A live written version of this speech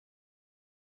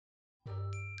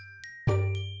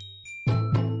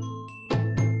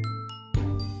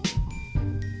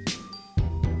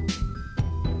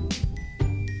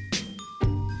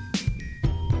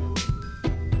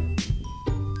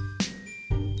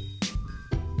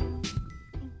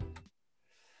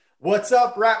What's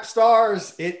up, rap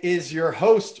stars? It is your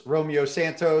host, Romeo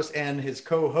Santos, and his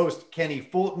co host, Kenny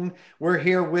Fulton. We're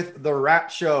here with The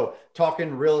Rap Show,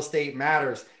 talking real estate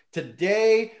matters.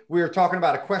 Today, we are talking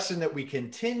about a question that we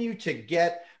continue to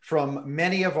get from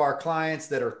many of our clients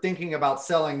that are thinking about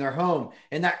selling their home.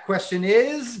 And that question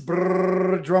is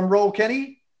drum roll,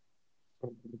 Kenny.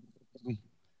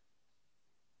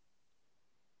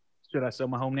 Should I sell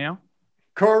my home now?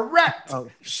 Correct. Oh,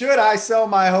 Should I sell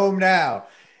my home now?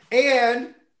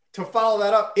 And to follow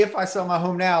that up, if I sell my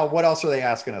home now, what else are they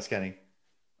asking us, Kenny?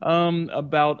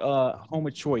 about home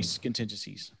of choice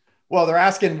contingencies. Well, they're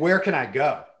asking, where can I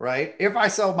go? Right? If I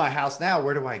sell my house now,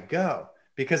 where do I go?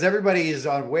 Because everybody is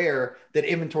aware that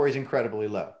inventory is incredibly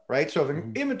low, right? So if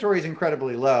Mhm. inventory is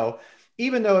incredibly low,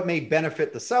 even though it may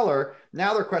benefit the seller,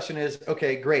 now their question is,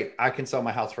 okay, great, I can sell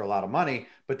my house for a lot of money,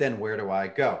 but then where do I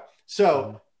go? So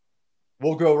Mhm.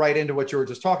 we'll go right into what you were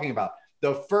just talking about.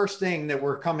 The first thing that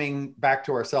we're coming back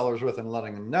to our sellers with and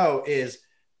letting them know is,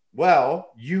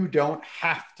 well, you don't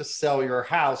have to sell your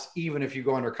house even if you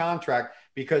go under contract,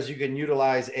 because you can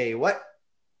utilize a what?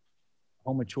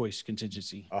 Home of choice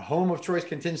contingency. A home of choice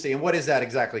contingency. And what is that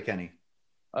exactly, Kenny?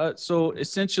 So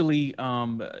essentially,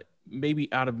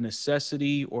 maybe out of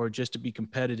necessity or just to be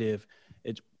competitive,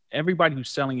 it's everybody who's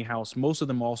selling a house. Most of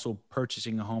them also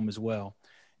purchasing a home as well,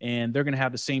 and they're going to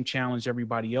have the same challenge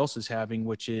everybody else is having,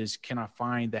 which is, can I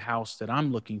find the house that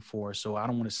I'm looking for? So I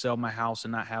don't want to sell my house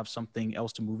and not have something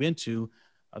else to move into.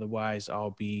 Otherwise,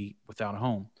 I'll be without a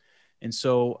home. And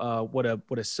so, what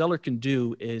a seller can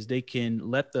do is they can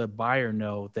let the buyer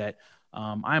know that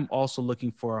I'm also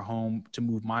looking for a home to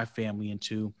move my family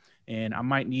into, and I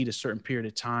might need a certain period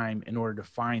of time in order to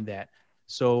find that.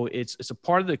 So it's a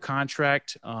part of the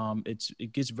contract.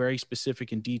 It gets very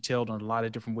specific and detailed on a lot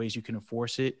of different ways you can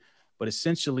enforce it. But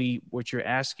essentially, what you're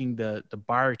asking the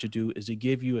buyer to do is to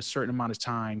give you a certain amount of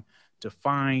time to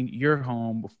find your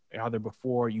home, either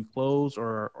before you close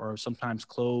or sometimes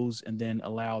close and then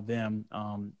allow them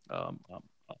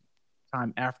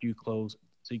time after you close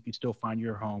so you can still find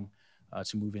your home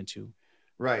to move into.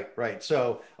 Right, right.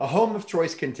 So a home of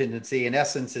choice contingency, in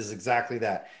essence, is exactly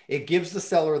that. It gives the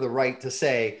seller the right to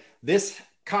say, this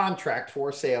contract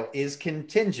for sale is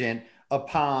contingent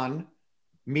upon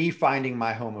me finding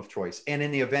my home of choice. And in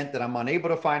the event that I'm unable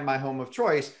to find my home of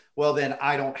choice, well, then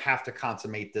I don't have to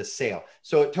consummate this sale.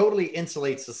 So it totally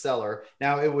insulates the seller.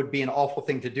 Now, it would be an awful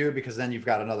thing to do because then you've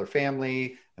got another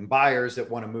family and buyers that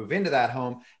want to move into that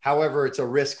home. However, it's a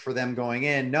risk for them going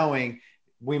in, knowing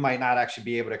we might not actually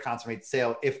be able to consummate the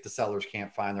sale if the sellers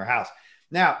can't find their house.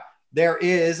 Now, there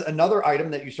is another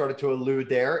item that you started to allude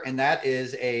there, and that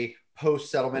is a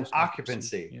post settlement Post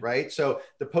occupancy. occupancy, Yeah. right? So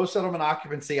the post settlement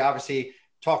occupancy obviously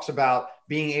talks about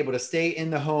being able to stay in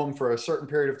the home for a certain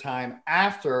period of time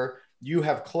after you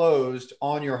have closed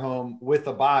on your home with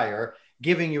a buyer,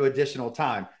 giving you additional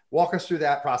time. Walk us through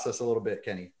that process a little bit,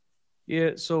 Kenny.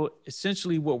 Yeah. So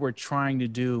essentially, what we're trying to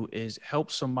do is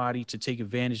help somebody to take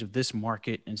advantage of this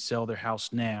market and sell their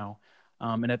house now.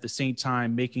 And at the same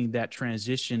time, making that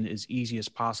transition as easy as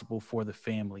possible for the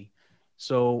family.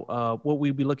 So, what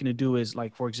we'd be looking to do is,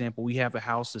 like, for example, we have a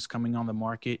house that's coming on the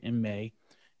market in May,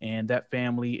 and that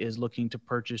family is looking to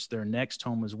purchase their next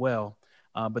home as well,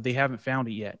 but they haven't found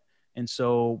it yet. And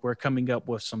so, we're coming up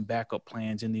with some backup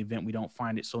plans in the event we don't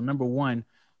find it. So, number one,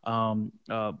 um,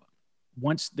 uh,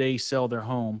 once they sell their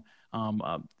home, um,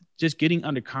 uh, just getting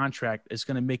under contract is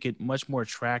going to make it much more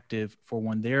attractive for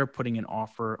when they're putting an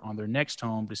offer on their next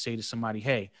home to say to somebody,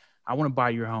 hey, I want to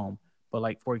buy your home. But,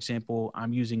 like, for example,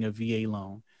 I'm using a VA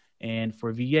loan. And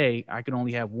for VA, I can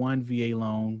only have one VA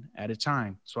loan at a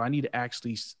time. So I need to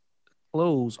actually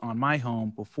close on my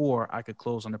home before I could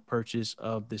close on the purchase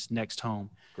of this next home.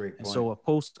 Great And point. so a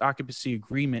post occupancy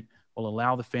agreement will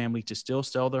allow the family to still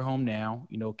sell their home now,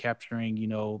 capturing,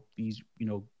 these,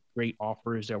 great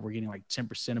offers that we're getting, like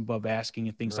 10% above asking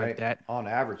and things like Right. that. On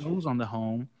average. Close on the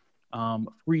home,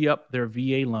 free up their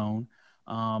VA loan,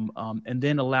 and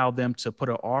then allow them to put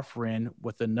an offer in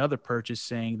with another purchase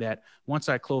saying that once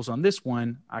I close on this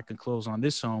one, I can close on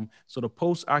this home. So the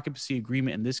post occupancy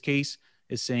agreement in this case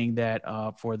is saying that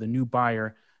for the new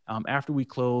buyer, after we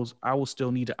close, I will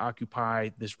still need to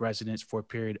occupy this residence for a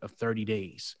period of 30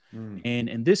 days. Mm. And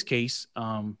in this case,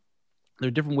 there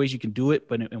are different ways you can do it,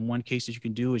 but in one case that you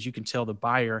can do is you can tell the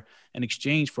buyer, in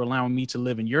exchange for allowing me to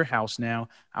live in your house now,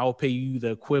 I will pay you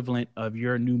the equivalent of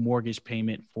your new mortgage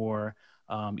payment for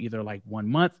either like 1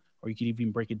 month, or you can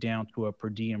even break it down to a per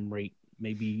diem rate.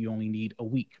 Maybe you only need a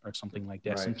week or something like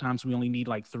that. Right. Sometimes we only need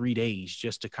like 3 days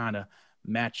just to kind of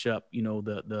match up,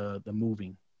 the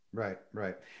moving. Right.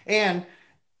 Right. And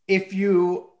if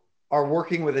you are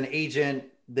working with an agent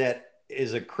that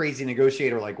is a crazy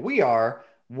negotiator like we are,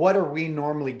 what are we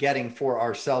normally getting for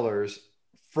our sellers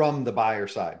from the buyer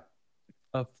side?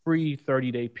 A free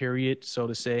 30-day period. So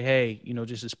to say, hey,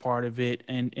 just as part of it,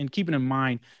 and keeping in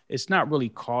mind, it's not really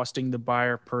costing the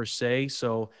buyer per se.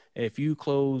 So if you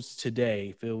close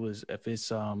today, if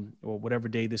it's or whatever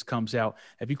day this comes out,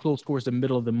 if you close towards the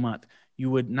middle of the month, you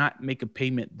would not make a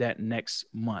payment that next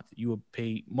month. You would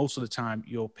pay, most of the time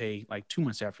you'll pay like 2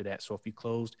 months after that. So if you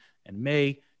closed in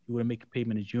May, you would make a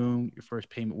payment in June. Your first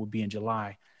payment would be in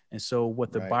July. And so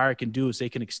what the Right. buyer can do is they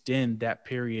can extend that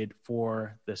period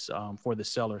for this for the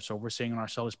seller. So we're saying on our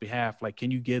seller's behalf, like, can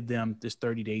you give them this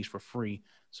 30 days for free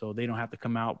so they don't have to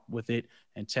come out with it?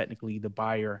 And technically, the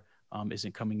buyer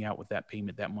isn't coming out with that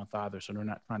payment that month either. So they're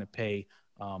not trying to pay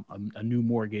a new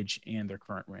mortgage and their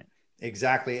current rent.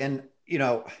 Exactly. And,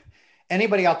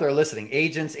 anybody out there listening,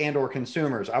 agents and or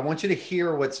consumers, I want you to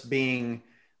hear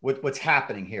what's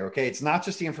happening here. Okay. It's not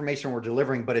just the information we're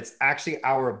delivering, but it's actually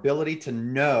our ability to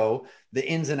know the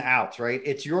ins and outs, right?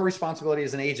 It's your responsibility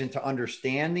as an agent to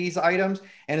understand these items.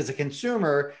 And as a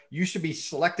consumer, you should be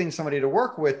selecting somebody to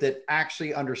work with that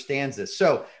actually understands this.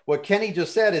 So what Kenny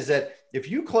just said is that if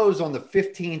you close on the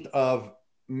 15th of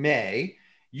May,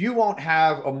 you won't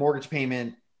have a mortgage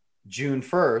payment June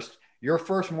 1st. Your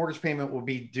first mortgage payment will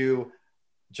be due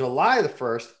July the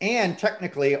 1st. And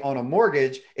technically, on a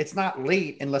mortgage, it's not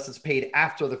late unless it's paid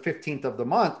after the 15th of the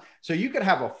month. So you could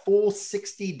have a full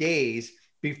 60 days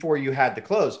before you had to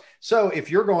close. So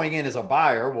if you're going in as a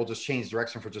buyer, we'll just change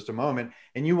direction for just a moment,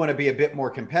 and you want to be a bit more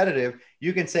competitive,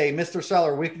 you can say, Mr.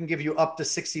 Seller, we can give you up to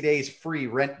 60 days free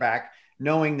rent back,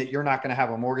 knowing that you're not going to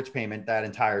have a mortgage payment that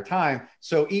entire time.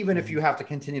 So even if you have to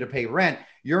continue to pay rent,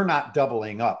 you're not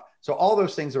doubling up. So all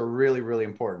those things are really, really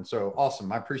important. So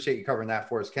awesome. I appreciate you covering that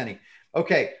for us, Kenny.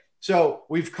 Okay. So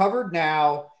we've covered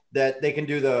now that they can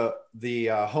do the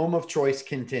home of choice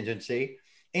contingency.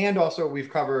 And also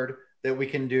we've covered that we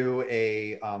can do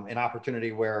an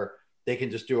opportunity where they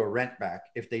can just do a rent back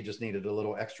if they just needed a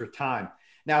little extra time.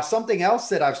 Now, something else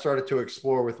that I've started to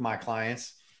explore with my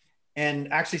clients,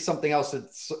 and actually something else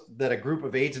that a group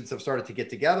of agents have started to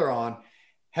get together on,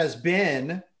 has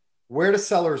been where do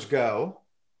sellers go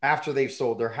after they've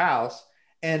sold their house,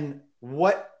 and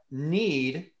what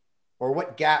need or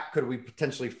what gap could we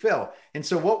potentially fill? And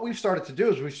so what we've started to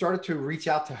do is we've started to reach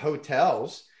out to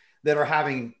hotels that are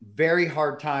having very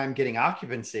hard time getting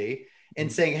occupancy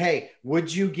and saying, hey,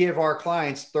 would you give our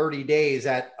clients 30 days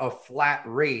at a flat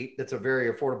rate that's a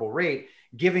very affordable rate,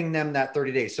 giving them that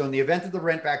 30 days. So in the event that the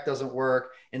rent back doesn't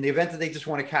work, in the event that they just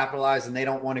want to capitalize and they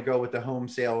don't want to go with the home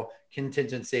sale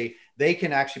contingency, they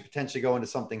can actually potentially go into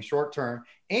something short term.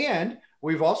 And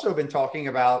we've also been talking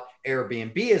about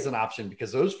Airbnb as an option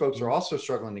because those folks are also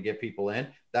struggling to get people in.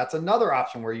 That's another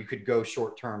option where you could go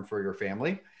short term for your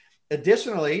family.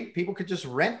 Additionally, people could just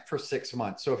rent for 6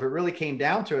 months. So if it really came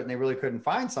down to it and they really couldn't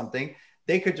find something,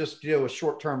 they could just do a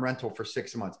short-term rental for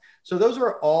 6 months. So those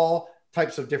are all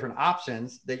types of different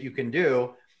options that you can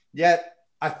do. Yet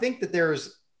I think that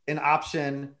there's an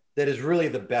option that is really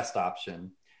the best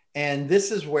option. And this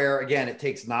is where, again, it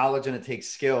takes knowledge and it takes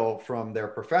skill from their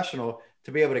professional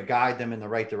to be able to guide them in the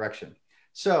right direction.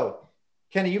 So,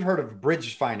 Kenny, you've heard of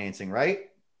bridge financing, right?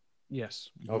 Yes.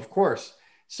 Of course.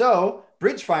 So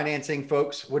bridge financing,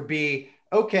 folks, would be,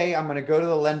 okay, I'm going to go to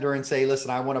the lender and say,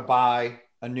 listen, I want to buy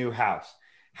a new house.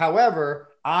 However,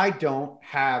 I don't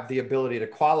have the ability to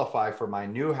qualify for my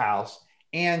new house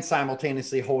and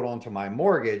simultaneously hold on to my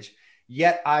mortgage.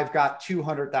 Yet I've got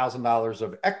 $200,000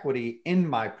 of equity in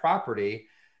my property.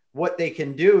 What they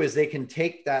can do is they can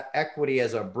take that equity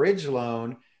as a bridge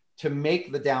loan to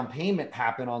make the down payment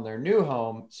happen on their new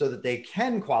home so that they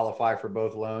can qualify for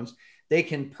both loans. They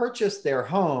can purchase their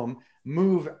home,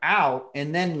 move out,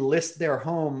 and then list their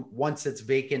home once it's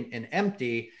vacant and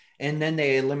empty. And then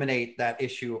they eliminate that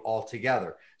issue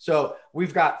altogether. So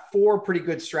we've got 4 pretty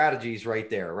good strategies right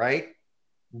there, right?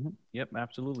 Mm-hmm. Yep,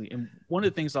 absolutely. And one of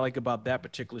the things I like about that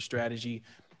particular strategy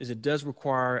is it does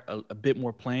require a bit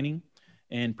more planning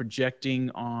and projecting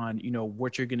on,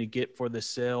 what you're going to get for the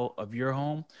sale of your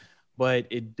home. But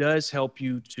it does help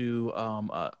you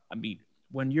to,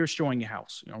 when you're showing a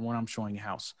house, when I'm showing a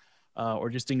house, or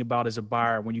just think about as a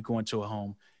buyer, when you go into a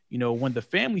home, when the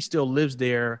family still lives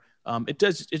there, it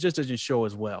just doesn't show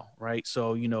as well. Right.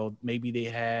 So, maybe they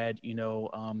had,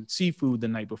 seafood the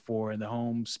night before and the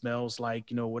home smells like,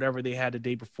 whatever they had the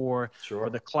day before. Sure. Or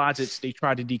the closets they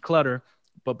tried to declutter,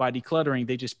 but by decluttering,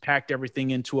 they just packed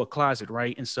everything into a closet.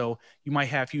 Right. And so you might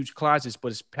have huge closets,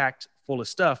 but it's packed full of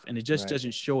stuff and it just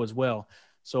doesn't show as well.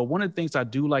 So one of the things I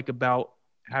do like about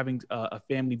having a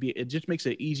family it just makes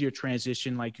it easier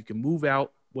transition. Like you can move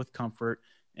out with comfort.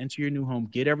 into your new home,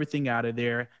 get everything out of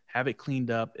there, have it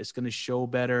cleaned up. It's going to show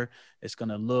better. It's going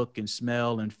to look and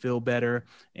smell and feel better.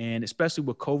 And especially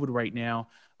with COVID right now,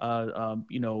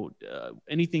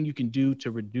 anything you can do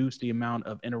to reduce the amount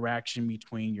of interaction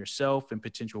between yourself and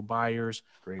potential buyers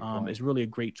is really a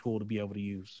great tool to be able to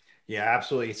use. Yeah,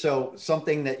 absolutely. So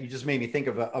something that you just made me think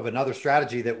of another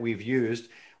strategy that we've used,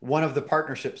 one of the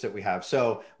partnerships that we have.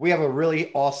 So we have a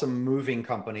really awesome moving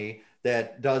company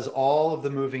that does all of the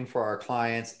moving for our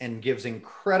clients and gives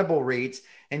incredible rates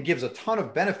and gives a ton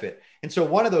of benefit. And so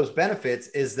one of those benefits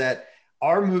is that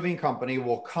our moving company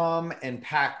will come and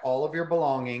pack all of your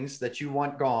belongings that you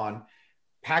want gone,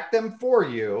 pack them for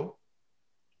you,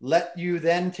 let you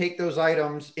then take those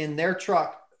items in their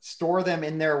truck, store them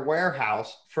in their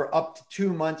warehouse for up to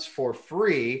 2 months for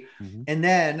free. Mm-hmm. And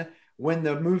then when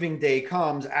the moving day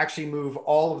comes, actually move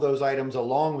all of those items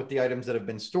along with the items that have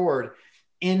been stored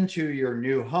into your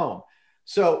new home.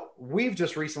 So we've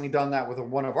just recently done that with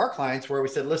one of our clients where we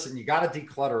said, listen, you got to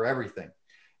declutter everything.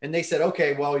 And they said,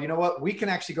 okay, well, you know what? We can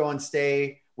actually go and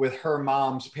stay with her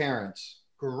mom's parents.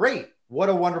 Great. What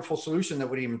a wonderful solution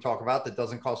that we even talk about that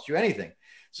doesn't cost you anything.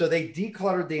 So they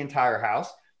decluttered the entire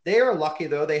house. They are lucky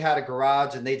though. They had a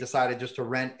garage and they decided just to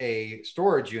rent a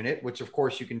storage unit, which of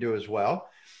course you can do as well.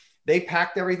 They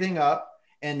packed everything up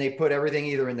and they put everything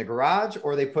either in the garage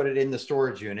or they put it in the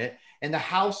storage unit. And the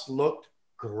house looked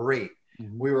great.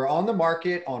 Mm-hmm. We were on the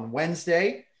market on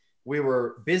Wednesday. We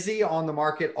were busy on the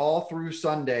market all through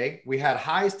Sunday. We had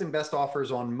highest and best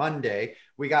offers on Monday.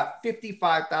 We got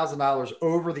 $55,000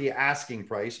 over the asking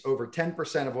price, over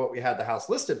 10% of what we had the house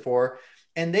listed for.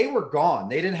 And they were gone.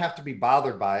 They didn't have to be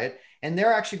bothered by it. And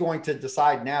they're actually going to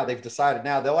decide now, they've decided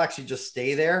now they'll actually just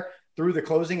stay there through the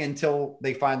closing until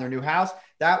they find their new house.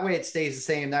 That way it stays the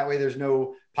same. That way there's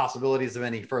no possibilities of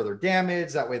any further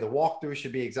damage. That way the walkthrough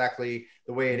should be exactly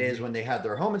the way it is when they had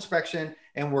their home inspection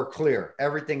and we're clear.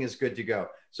 Everything is good to go.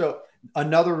 So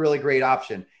another really great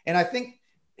option. And I think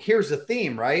here's the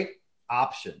theme, right?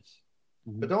 Options.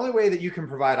 Mm-hmm. But the only way that you can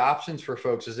provide options for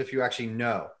folks is if you actually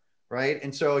know, right?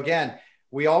 And so again,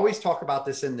 we always talk about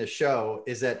this in this show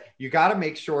is that you got to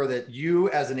make sure that you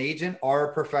as an agent are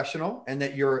a professional and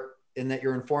that you're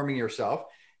informing yourself.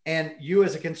 And you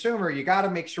as a consumer, you got to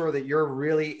make sure that you're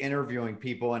really interviewing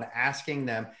people and asking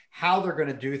them how they're going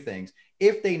to do things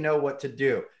if they know what to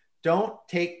do. Don't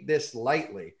take this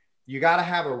lightly. You got to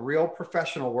have a real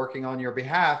professional working on your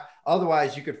behalf.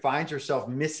 Otherwise, you could find yourself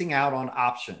missing out on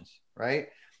options, right?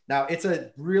 Now, it's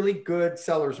a really good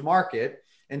seller's market.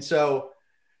 And so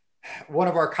one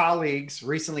of our colleagues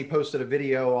recently posted a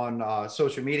video on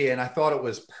social media, and I thought it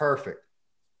was perfect.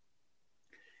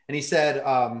 And he said,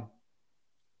 I'm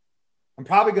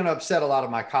probably going to upset a lot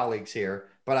of my colleagues here,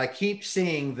 but I keep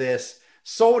seeing this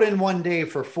sold in one day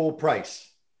for full price.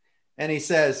 And he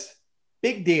says,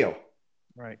 big deal.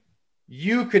 Right.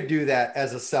 You could do that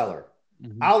as a seller.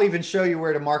 Mm-hmm. I'll even show you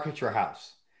where to market your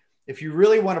house. If you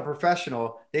really want a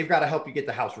professional, they've got to help you get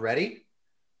the house ready.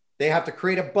 They have to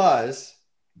create a buzz,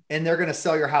 and they're going to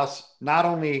sell your house not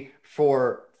only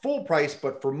for full price,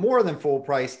 but for more than full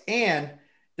price. And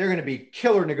they're going to be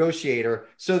killer negotiator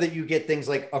so that you get things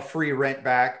like a free rent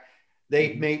back.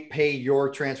 They may pay your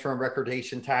transfer and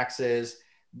recordation taxes.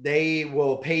 They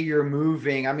will pay your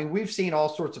moving. I mean, we've seen all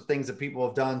sorts of things that people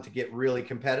have done to get really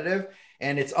competitive,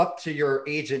 and it's up to your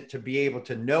agent to be able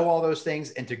to know all those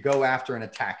things and to go after and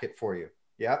attack it for you.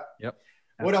 Yep. Yep.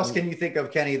 What else can you think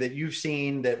of, Kenny, that you've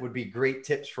seen that would be great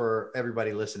tips for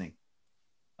everybody listening?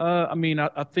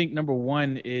 I think number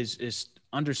one is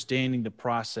understanding the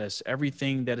process,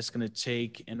 everything that it's going to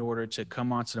take in order to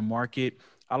come onto the market.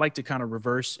 I like to kind of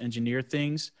reverse engineer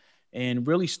things and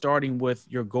really starting with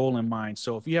your goal in mind.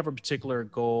 So if you have a particular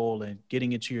goal and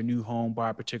getting into your new home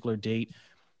by a particular date,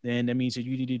 then that means that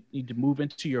you need to move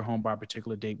into your home by a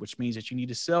particular date, which means that you need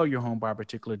to sell your home by a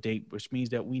particular date, which means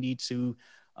that we need to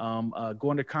go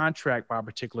under contract by a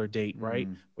particular date, right?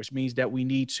 Which means that we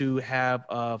need to have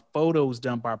photos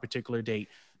done by a particular date.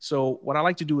 So what I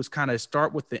like to do is kind of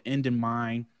start with the end in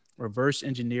mind, reverse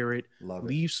engineer it,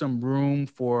 leave some room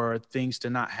for things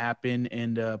to not happen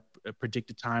in the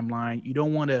predicted timeline. You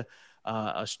don't want to,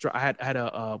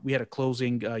 we had a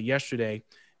closing yesterday,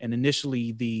 and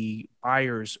initially the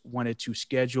buyers wanted to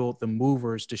schedule the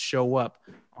movers to show up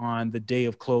on the day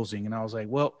of closing. And I was like,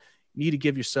 well, you need to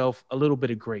give yourself a little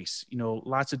bit of grace. You know,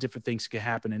 lots of different things can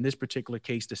happen. In this particular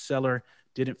case, the seller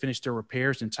didn't finish their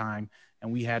repairs in time,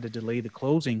 and we had to delay the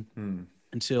closing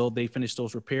until they finished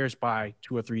those repairs by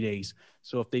 2 or 3 days.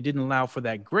 So if they didn't allow for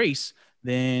that grace,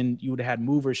 then you would have had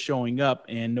movers showing up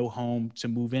and no home to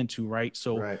move into, right?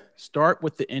 So start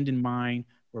with the end in mind,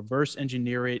 reverse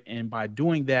engineer it. And by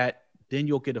doing that, then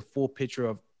you'll get a full picture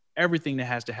of everything that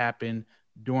has to happen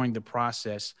during the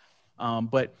process.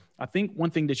 But I think one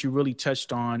thing that you really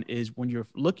touched on is when you're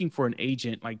looking for an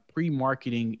agent, like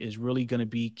pre-marketing is really going to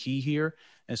be key here.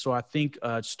 And so I think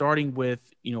starting with,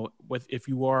 if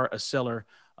you are a seller,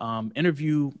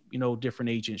 interview, different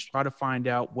agents, try to find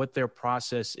out what their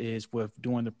process is with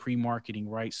doing the pre-marketing,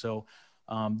 right? So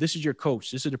this is your coach.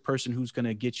 This is the person who's going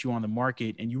to get you on the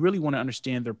market, and you really want to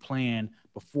understand their plan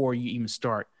before you even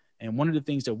start. And one of the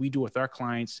things that we do with our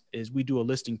clients is we do a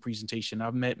listing presentation.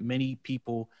 I've met many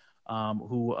people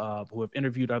who have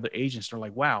interviewed other agents. They're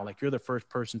like, wow, like you're the first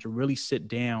person to really sit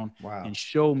down and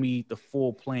show me the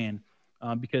full plan.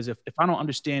 Because if I don't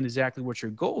understand exactly what your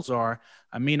goals are,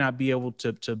 I may not be able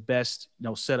to best,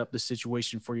 set up the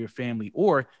situation for your family,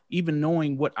 or even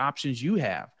knowing what options you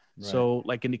have. Right. So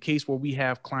like in the case where we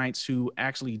have clients who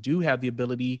actually do have the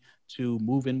ability to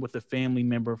move in with a family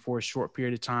member for a short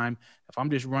period of time, if I'm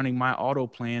just running my auto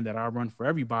plan that I run for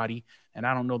everybody, and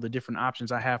I don't know the different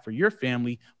options I have for your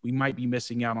family, we might be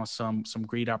missing out on some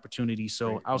great opportunities.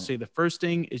 So I'll say the first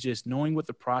thing is just knowing what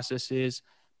the process is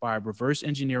by reverse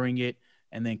engineering it,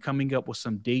 and then coming up with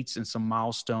some dates and some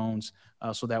milestones,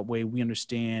 so that way we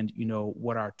understand,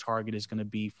 what our target is going to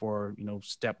be for,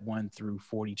 step 1 through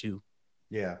 42.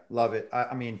 Yeah, love it.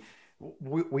 I mean,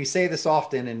 we say this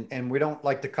often, and we don't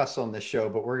like to cuss on this show,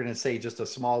 but we're going to say just a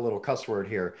small little cuss word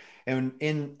here.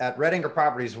 And at Red Anchor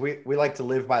Properties, we like to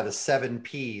live by the 7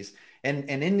 Ps. And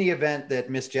in the event that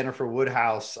Miss Jennifer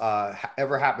Woodhouse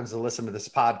ever happens to listen to this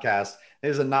podcast,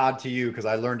 there's a nod to you because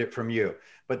I learned it from you.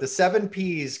 But the 7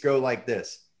 Ps go like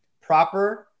this: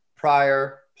 proper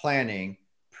prior planning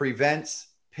prevents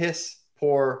piss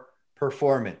poor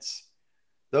performance.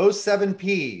 Those 7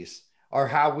 Ps are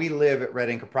how we live at Red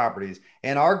Anchor Properties.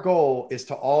 And our goal is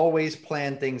to always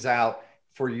plan things out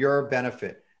for your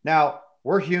benefit. Now,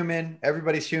 we're human.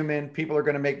 Everybody's human. People are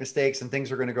going to make mistakes and things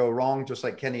are going to go wrong, just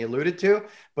like Kenny alluded to.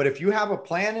 But if you have a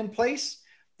plan in place,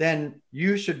 then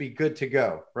you should be good to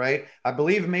go, right? I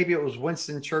believe maybe it was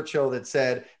Winston Churchill that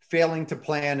said, failing to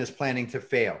plan is planning to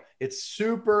fail. It's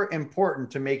super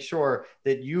important to make sure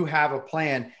that you have a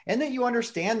plan and that you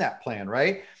understand that plan,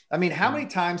 right? I mean, how many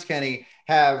times, Kenny,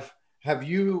 have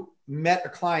you met a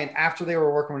client after they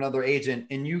were working with another agent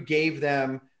and you gave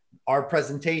them our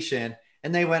presentation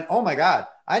and they went, oh my God,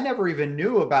 I never even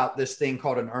knew about this thing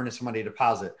called an earnest money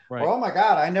deposit. Right. Or, oh my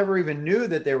God, I never even knew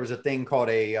that there was a thing called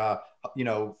a,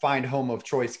 find home of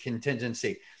choice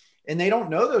contingency. And they don't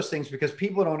know those things because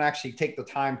people don't actually take the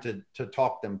time to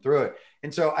talk them through it.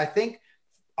 And so I think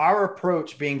our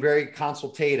approach, being very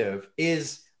consultative,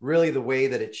 is really the way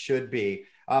that it should be.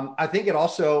 I think it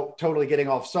also, totally getting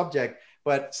off subject,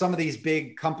 but some of these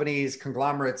big companies,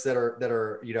 conglomerates that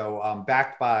are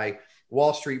backed by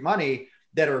Wall Street money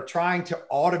that are trying to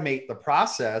automate the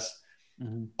process.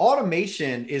 Mm-hmm.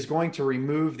 Automation is going to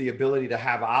remove the ability to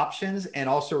have options and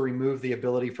also remove the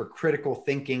ability for critical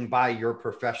thinking by your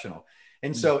professional.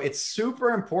 And so it's super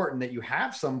important that you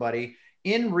have somebody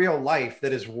in real life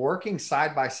that is working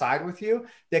side by side with you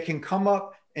that can come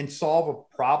up and solve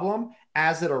a problem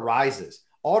as it arises.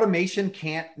 Automation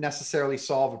can't necessarily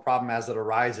solve a problem as it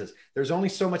arises. There's only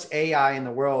so much AI in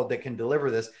the world that can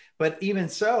deliver this. But even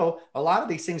so, a lot of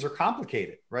these things are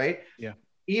complicated, right? Yeah.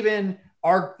 Even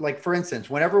for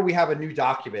instance, whenever we have a new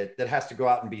document that has to go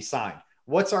out and be signed,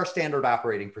 what's our standard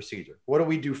operating procedure? What do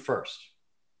we do first?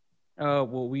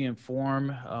 Well, we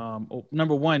inform.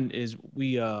 Number one is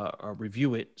we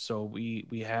review it. So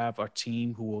we have our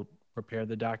team who will prepare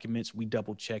the documents. We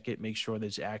double check it, make sure that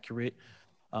it's accurate.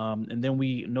 And then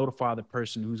we notify the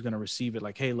person who's going to receive it,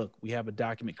 like, hey, look, we have a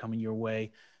document coming your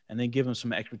way, and then give them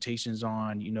some expectations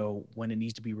on, when it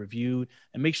needs to be reviewed,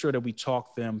 and make sure that we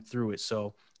talk them through it.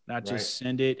 So not just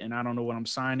send it and I don't know what I'm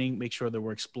signing, make sure that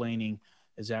we're explaining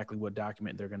exactly what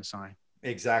document they're going to sign.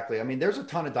 Exactly. I mean, there's a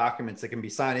ton of documents that can be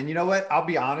signed. And you know what? I'll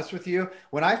be honest with you.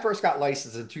 When I first got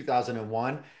licensed in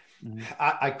 2001,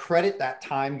 I credit that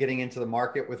time getting into the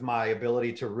market with my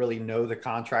ability to really know the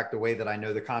contract the way that I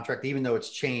know the contract, even though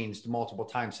it's changed multiple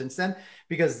times since then,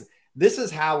 because this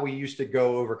is how we used to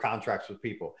go over contracts with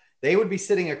people. They would be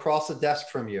sitting across the desk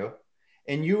from you,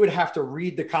 and you would have to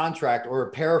read the contract or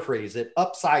paraphrase it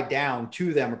upside down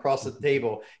to them across the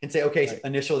table and say, okay,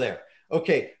 initial there.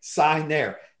 Okay, sign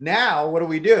there. Now, what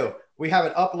do? We have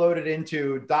it uploaded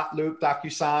into .loop,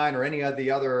 DocuSign, or any of the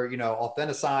other,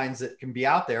 Authentisigns that can be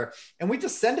out there, and we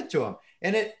just send it to them.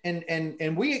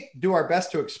 And we do our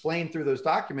best to explain through those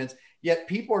documents. Yet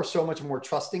people are so much more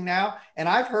trusting now. And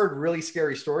I've heard really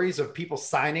scary stories of people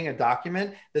signing a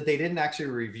document that they didn't actually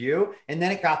review. And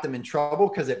then it got them in trouble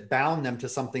because it bound them to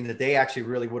something that they actually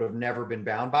really would have never been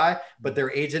bound by, but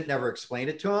their agent never explained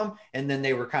it to them. And then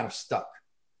they were kind of stuck,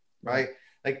 right?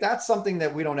 Like that's something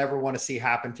that we don't ever want to see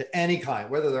happen to any client,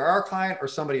 whether they're our client or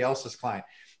somebody else's client.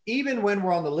 Even when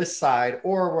we're on the list side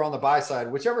or we're on the buy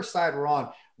side, whichever side we're on,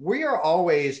 we are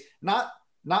always not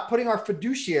putting our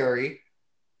fiduciary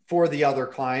for the other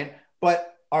client,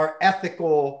 but our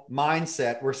ethical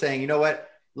mindset. We're saying, you know what,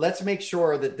 let's make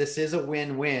sure that this is a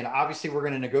win-win. Obviously, we're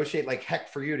going to negotiate like heck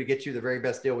for you to get you the very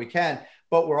best deal we can,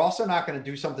 but we're also not going to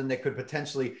do something that could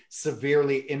potentially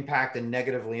severely impact and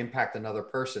negatively impact another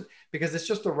person, because it's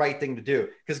just the right thing to do.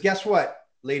 Because guess what,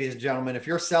 ladies and gentlemen, if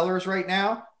you're sellers right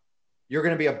now, you're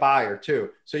going to be a buyer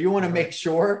too. So you want to make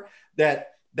sure that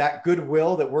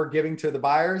goodwill that we're giving to the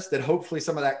buyers, that hopefully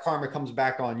some of that karma comes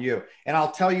back on you. And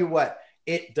I'll tell you what,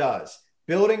 it does.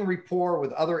 Building rapport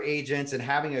with other agents and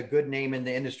having a good name in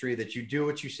the industry, that you do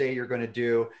what you say you're going to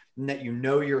do and that you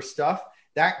know your stuff,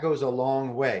 that goes a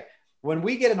long way. When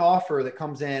we get an offer that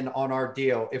comes in on our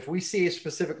deal, if we see a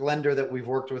specific lender that we've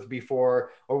worked with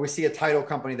before, or we see a title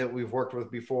company that we've worked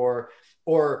with before,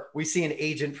 or we see an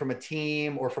agent from a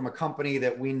team or from a company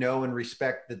that we know and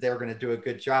respect that they're going to do a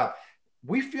good job,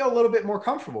 we feel a little bit more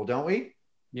comfortable, don't we?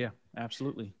 Yeah,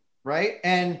 absolutely. Right.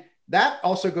 And that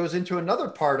also goes into another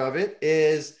part of it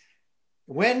is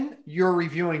when you're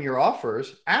reviewing your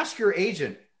offers, ask your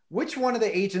agent, which one of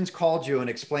the agents called you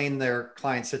and explained their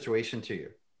client situation to you,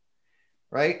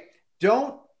 right?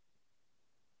 Don't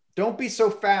be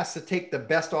so fast to take the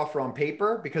best offer on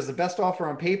paper, because the best offer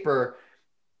on paper,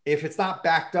 if it's not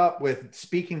backed up with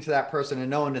speaking to that person and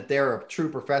knowing that they're a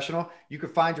true professional, you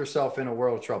could find yourself in a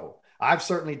world of trouble. I've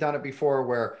certainly done it before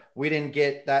where we didn't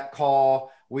get that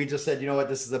call. We just said, you know what,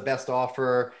 this is the best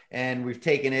offer, and we've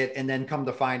taken it. And then come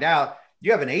to find out,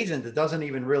 you have an agent that doesn't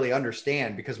even really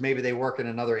understand because maybe they work in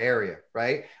another area,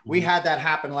 right? Mm-hmm. We had that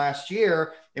happen last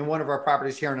year in one of our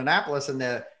properties here in Annapolis, and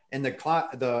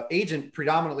the agent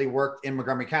predominantly worked in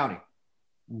Montgomery County.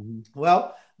 Mm-hmm.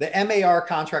 Well, the MAR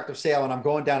contract of sale, and I'm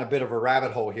going down a bit of a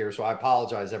rabbit hole here, so I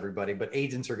apologize, everybody, but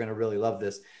agents are going to really love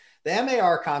this. The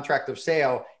MAR contract of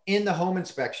sale in the home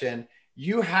inspection,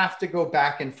 you have to go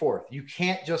back and forth. You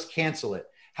can't just cancel it.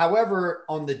 However,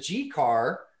 on the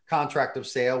GCAR contract of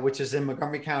sale, which is in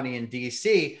Montgomery County in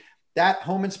DC, that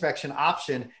home inspection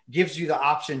option gives you the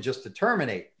option just to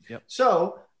terminate. Yep.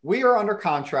 So we are under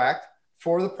contract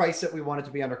for the price that we want it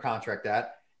to be under contract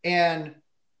at. And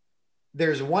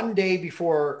there's 1 day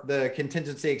before the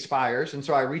contingency expires. And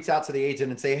so I reach out to the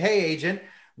agent and say, hey, agent,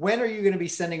 when are you going to be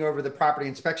sending over the property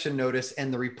inspection notice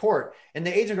and the report? And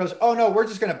the agent goes, oh, no, we're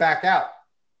just going to back out.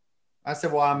 I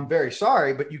said, well, I'm very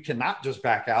sorry, but you cannot just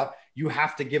back out. You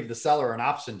have to give the seller an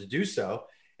option to do so.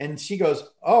 And she goes,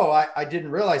 oh, I didn't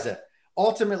realize that.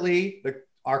 Ultimately,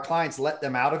 our clients let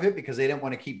them out of it because they didn't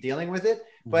want to keep dealing with it.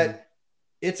 Mm-hmm. But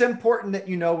it's important that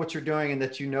you know what you're doing and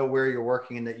that you know where you're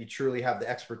working and that you truly have the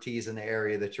expertise in the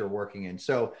area that you're working in.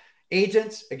 So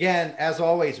agents, again, as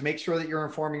always, make sure that you're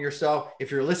informing yourself. If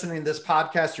you're listening to this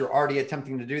podcast, you're already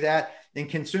attempting to do that. And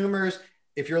consumers,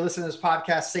 if you're listening to this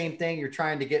podcast, same thing. You're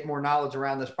trying to get more knowledge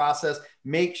around this process.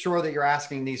 Make sure that you're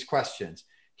asking these questions.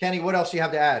 Kenny, what else do you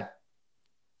have to add?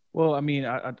 Well, I mean,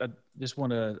 I just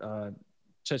want to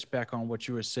touch back on what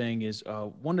you were saying is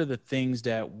one of the things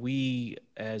that we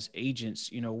as agents,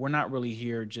 we're not really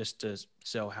here just to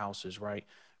sell houses, right?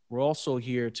 We're also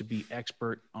here to be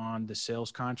expert on the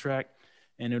sales contract.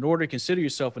 And in order to consider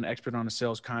yourself an expert on a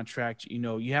sales contract,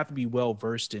 you have to be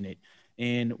well-versed in it.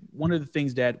 And one of the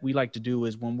things that we like to do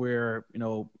is when we're,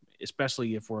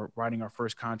 especially if we're writing our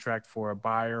first contract for a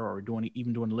buyer or doing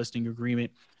a listing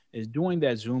agreement, is doing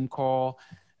that Zoom call,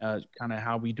 kind of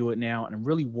how we do it now, and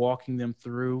really walking them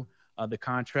through the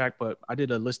contract. But I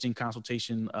did a listing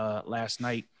consultation last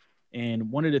night.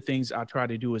 And one of the things I try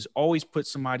to do is always put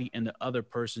somebody in the other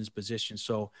person's position.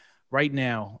 So right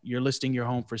now you're listing your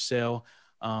home for sale.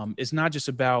 It's not just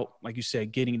about, like you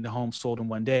said, getting the home sold in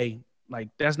 1 day. Like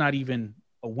that's not even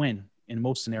a win in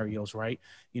most scenarios, right?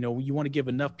 You want to give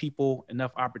enough people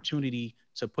enough opportunity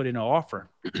to put in an offer,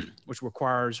 which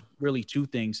requires really two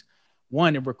things.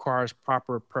 One, it requires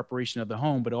proper preparation of the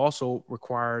home, but it also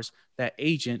requires that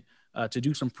agent to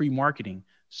do some pre-marketing.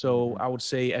 So I would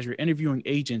say, as you're interviewing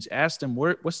agents, ask them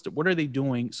what are they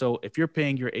doing. So if you're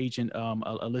paying your agent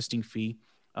a listing fee,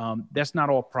 That's not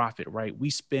all profit, right?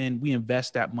 We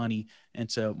invest that money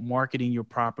into marketing your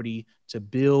property to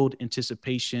build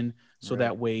anticipation, so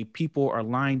that way people are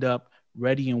lined up,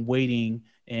 ready and waiting,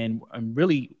 and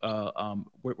really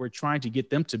we're trying to get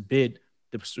them to bid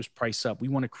the price up. We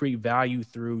want to create value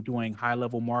through doing high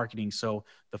level marketing. So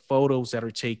the photos that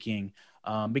are taking,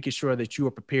 making sure that you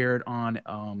are prepared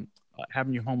on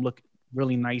having your home look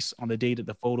really nice on the day that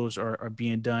the photos are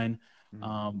being done,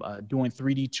 doing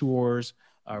 3D tours,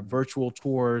 virtual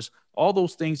tours, all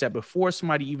those things that before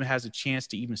somebody even has a chance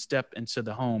to even step into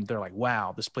the home, they're like,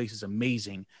 wow, this place is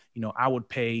amazing. I would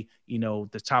pay,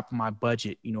 the top of my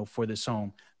budget, for this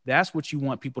home. That's what you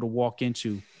want people to walk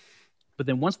into. But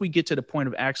then once we get to the point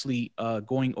of actually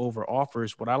going over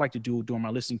offers, what I like to do during my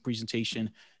listing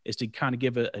presentation is to kind of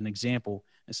give an example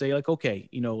and say, like, okay,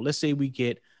 let's say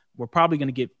we're probably going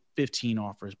to get 15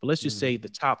 offers, but let's just say the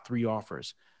top 3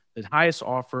 offers. The highest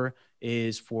offer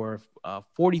is for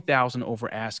 40,000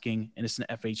 over asking, and it's an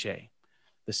FHA.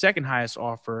 The second highest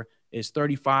offer is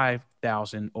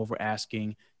 35,000 over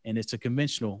asking, and it's a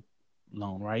conventional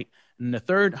loan, right? And the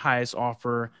third highest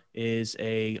offer is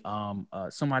a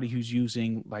somebody who's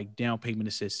using like down payment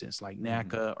assistance, like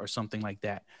NACA or something like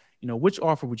that. Which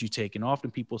offer would you take? And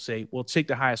often people say, well, take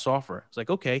the highest offer. It's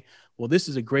like, okay, well, this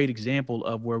is a great example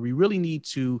of where we really need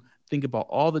to think about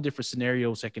all the different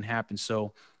scenarios that can happen.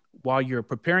 So while you're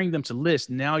preparing them to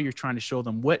list, now you're trying to show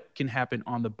them what can happen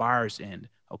on the buyer's end.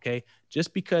 Okay.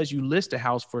 Just because you list a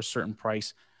house for a certain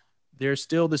price, there's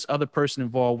still this other person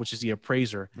involved, which is the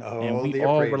appraiser. And we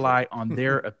all rely on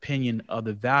their opinion of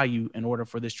the value in order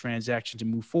for this transaction to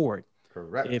move forward.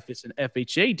 Correct. If it's an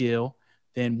FHA deal,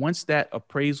 then once that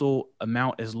appraisal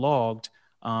amount is logged,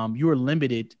 you are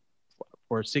limited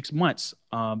for 6 months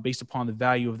based upon the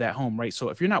value of that home, right? So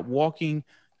if you're not walking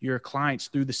your clients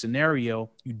through the scenario,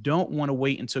 you don't want to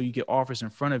wait until you get offers in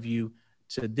front of you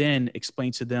to then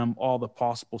explain to them all the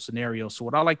possible scenarios. So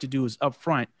what I like to do is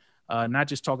upfront, not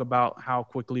just talk about how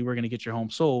quickly we're going to get your home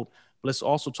sold, but let's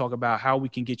also talk about how we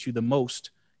can get you the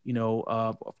most,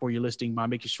 for your listing by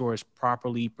making sure it's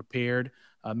properly prepared,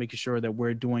 making sure that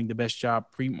we're doing the best job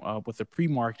with the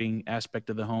pre-marketing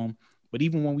aspect of the home. But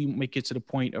even when we make it to the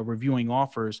point of reviewing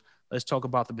offers, let's talk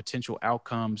about the potential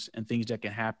outcomes and things that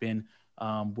can happen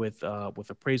with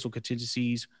appraisal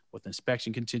contingencies, with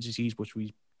inspection contingencies, which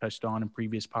we touched on in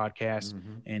previous podcasts,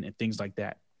 and things like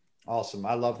that. Awesome.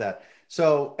 I love that.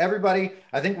 So everybody,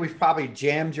 I think we've probably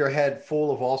jammed your head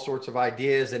full of all sorts of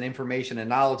ideas and information and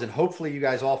knowledge. And hopefully you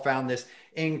guys all found this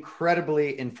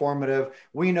incredibly informative.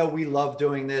 We know we love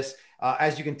doing this.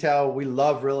 As you can tell, we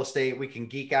love real estate. We can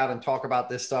geek out and talk about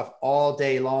this stuff all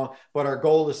day long, but our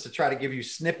goal is to try to give you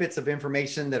snippets of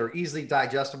information that are easily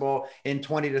digestible in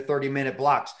 20 to 30 minute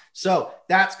blocks. So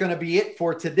that's going to be it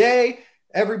for today.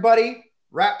 Everybody,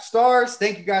 Rap Stars,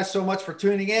 thank you guys so much for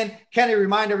tuning in. Kenny,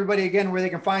 remind everybody again where they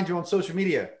can find you on social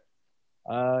media.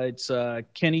 It's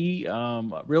Kenny,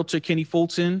 Realtor Kenny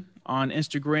Fulton on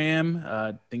Instagram.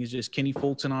 I think it's just Kenny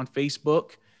Fulton on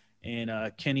Facebook, and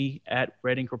Kenny at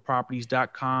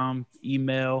redanchorproperties.com.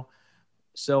 Email,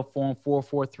 cell phone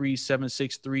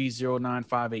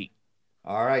 443-763-0958.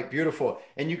 All right, beautiful.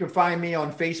 And you can find me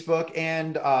on Facebook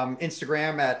and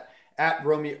Instagram at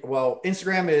Romeo. Well,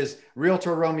 Instagram is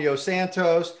Realtor Romeo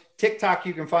Santos. TikTok,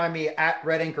 you can find me at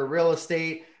Red Anchor Real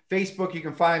Estate. Facebook, you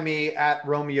can find me at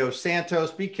Romeo Santos.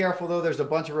 Be careful though. There's a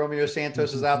bunch of Romeo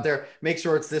Santoses out there. Make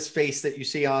sure it's this face that you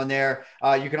see on there.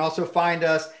 You can also find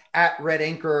us at Red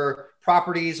Anchor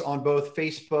Properties on both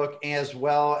Facebook as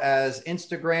well as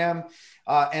Instagram.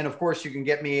 And of course, you can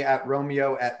get me at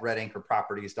Romeo at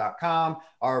redanchorproperties.com.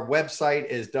 Our website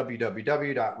is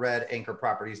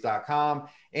www.redanchorproperties.com.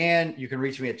 And you can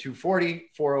reach me at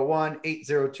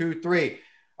 240-401-8023.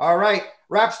 All right,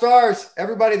 Rap Stars,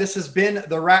 everybody, this has been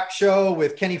The Rap Show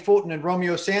with Kenny Fulton and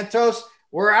Romeo Santos.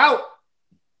 We're out.